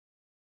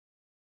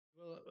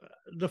Well,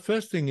 the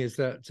first thing is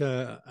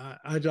that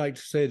I'd like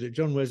to say that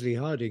John Wesley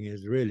Harding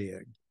is really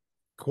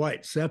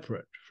quite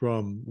separate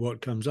from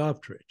what comes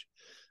after it.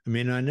 I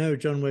mean, I know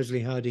John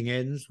Wesley Harding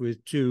ends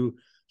with two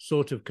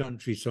sort of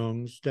country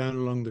songs, Down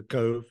Along the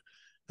Cove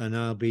and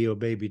I'll Be Your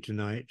Baby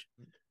Tonight.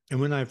 And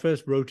when I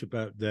first wrote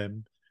about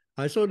them,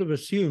 I sort of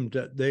assumed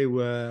that they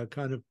were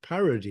kind of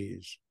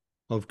parodies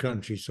of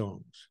country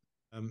songs,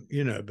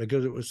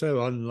 because it was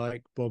so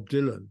unlike Bob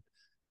Dylan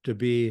to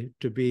be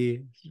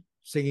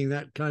singing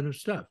that kind of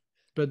stuff.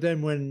 But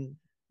then when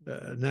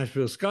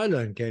Nashville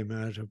Skyline came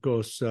out, of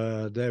course,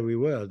 there we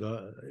were.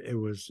 It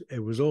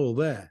was all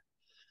there.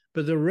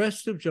 But the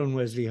rest of John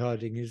Wesley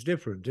Harding is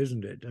different,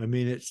 isn't it? I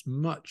mean, it's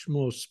much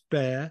more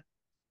spare.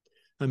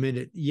 I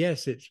mean,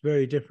 yes, it's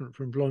very different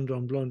from Blonde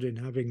on Blonde in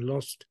having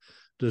lost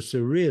the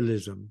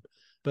surrealism,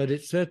 but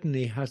it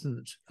certainly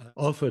hasn't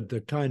offered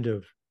the kind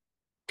of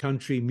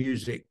country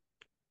music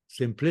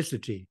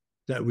simplicity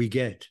that we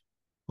get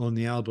on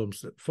the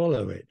albums that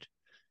follow it.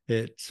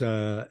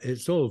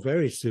 It's all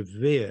very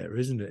severe,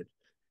 isn't it?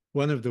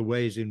 One of the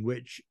ways in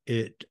which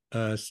it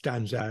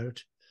stands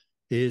out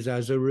is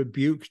as a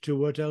rebuke to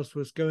what else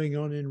was going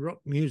on in rock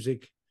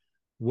music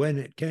when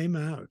it came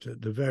out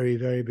at the very,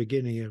 very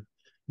beginning of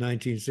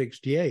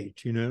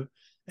 1968.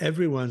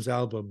 Everyone's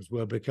albums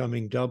were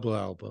becoming double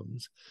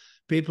albums.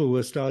 People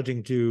were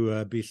starting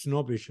to be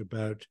snobbish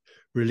about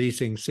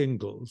releasing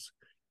singles.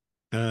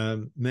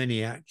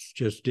 Many acts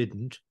just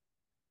didn't.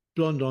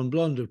 Blonde on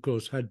Blonde, of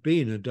course, had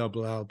been a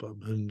double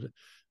album,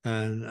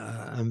 and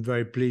I'm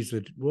very pleased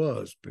that it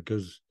was,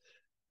 because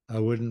I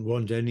wouldn't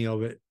want any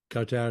of it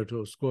cut out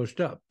or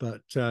squashed up.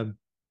 But then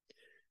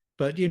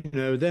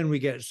we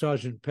get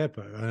Sergeant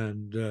Pepper,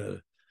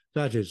 and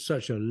that is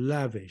such a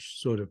lavish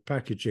sort of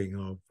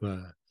packaging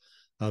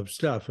of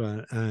stuff,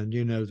 and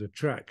the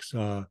tracks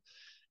are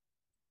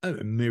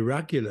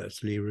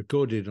miraculously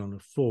recorded on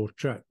a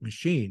 4-track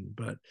machine,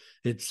 but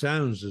it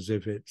sounds as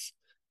if it's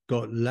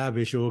got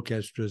lavish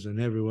orchestras and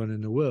everyone in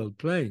the world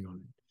playing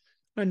on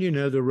it. And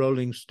the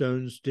Rolling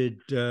Stones did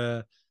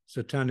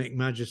Satanic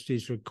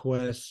Majesty's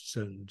Requests,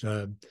 and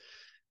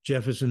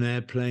Jefferson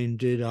Airplane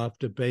did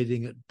After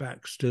Bathing at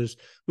Baxter's.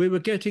 We were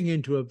getting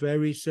into a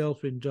very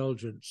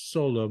self-indulgent,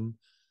 solemn,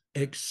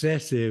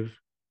 excessive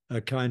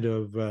kind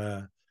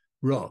of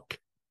rock.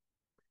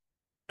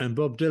 And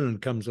Bob Dylan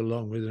comes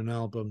along with an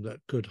album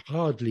that could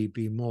hardly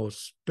be more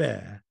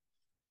spare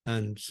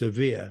and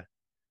severe.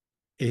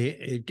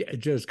 It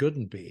just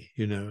couldn't be,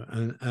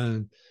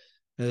 and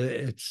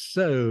it's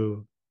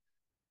so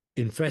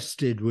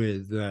infested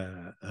with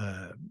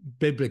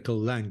biblical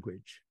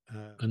language.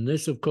 And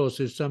this, of course,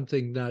 is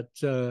something that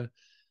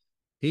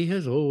he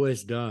has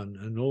always done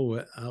and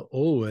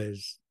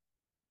always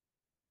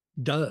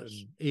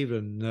does,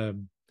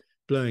 even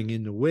Blowing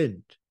in the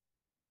Wind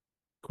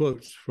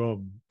quotes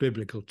from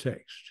biblical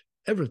text.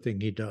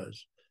 Everything he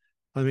does.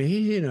 I mean,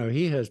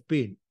 he has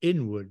been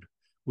inward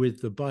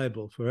with the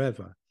Bible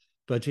forever,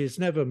 but he's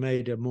never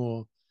made a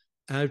more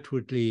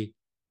outwardly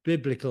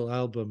biblical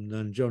album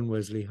than John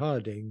Wesley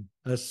Harding,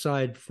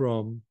 aside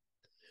from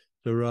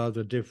the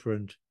rather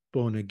different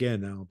Born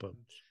Again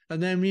albums.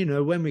 And then,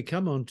 when we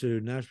come on to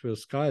Nashville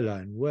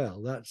Skyline,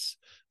 well,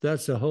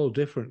 that's a whole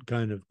different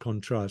kind of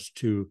contrast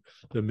to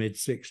the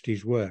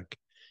mid-60s work.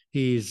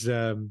 He's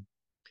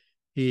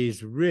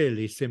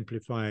really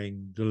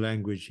simplifying the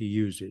language he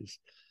uses.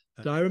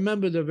 I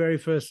remember the very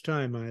first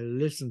time I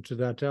listened to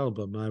that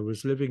album, I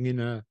was living in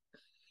an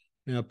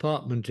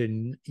apartment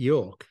in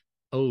York,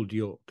 Old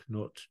York,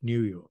 not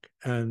New York.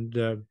 And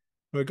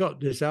I got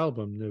this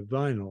album, the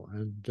vinyl,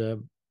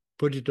 and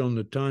put it on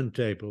the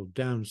turntable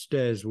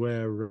downstairs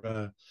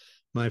where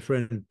my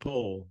friend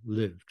Paul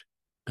lived.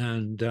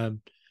 And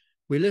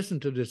we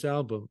listened to this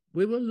album.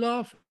 We were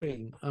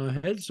laughing our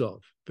heads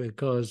off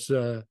because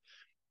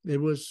he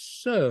was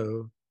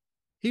so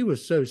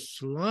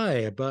sly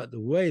about the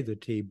way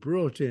that he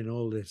brought in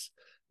all this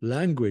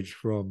language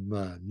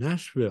from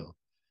Nashville.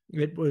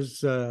 It was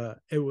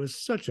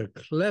such a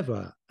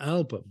clever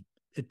album.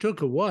 It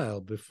took a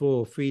while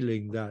before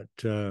feeling that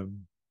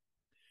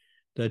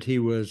that he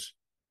was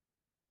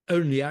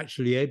only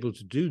actually able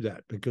to do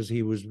that because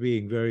he was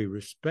being very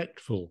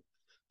respectful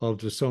of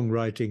the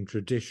songwriting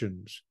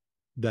traditions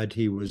that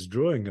he was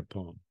drawing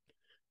upon.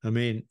 I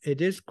mean,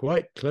 it is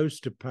quite close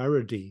to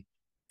parody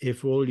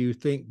if all you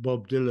think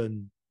Bob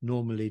Dylan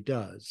normally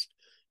does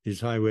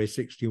is Highway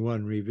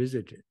 61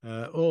 revisited.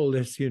 All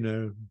this,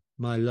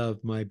 My Love,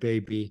 My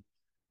Baby,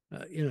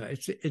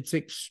 it's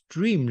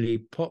extremely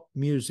pop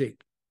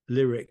music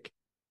lyric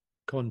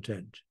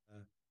content,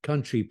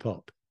 country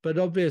pop. But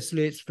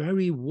obviously it's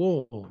very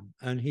warm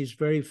and he's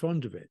very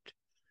fond of it.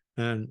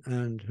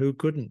 And who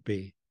couldn't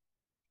be?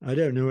 I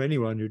don't know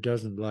anyone who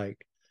doesn't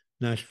like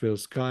Nashville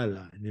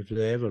Skyline, if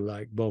they ever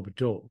like Bob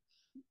at all.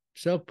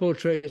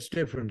 Self-portrait is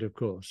different, of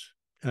course,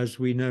 as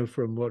we know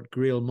from what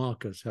Greil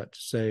Marcus had to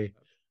say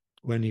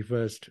when he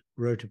first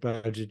wrote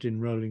about it in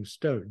Rolling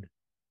Stone.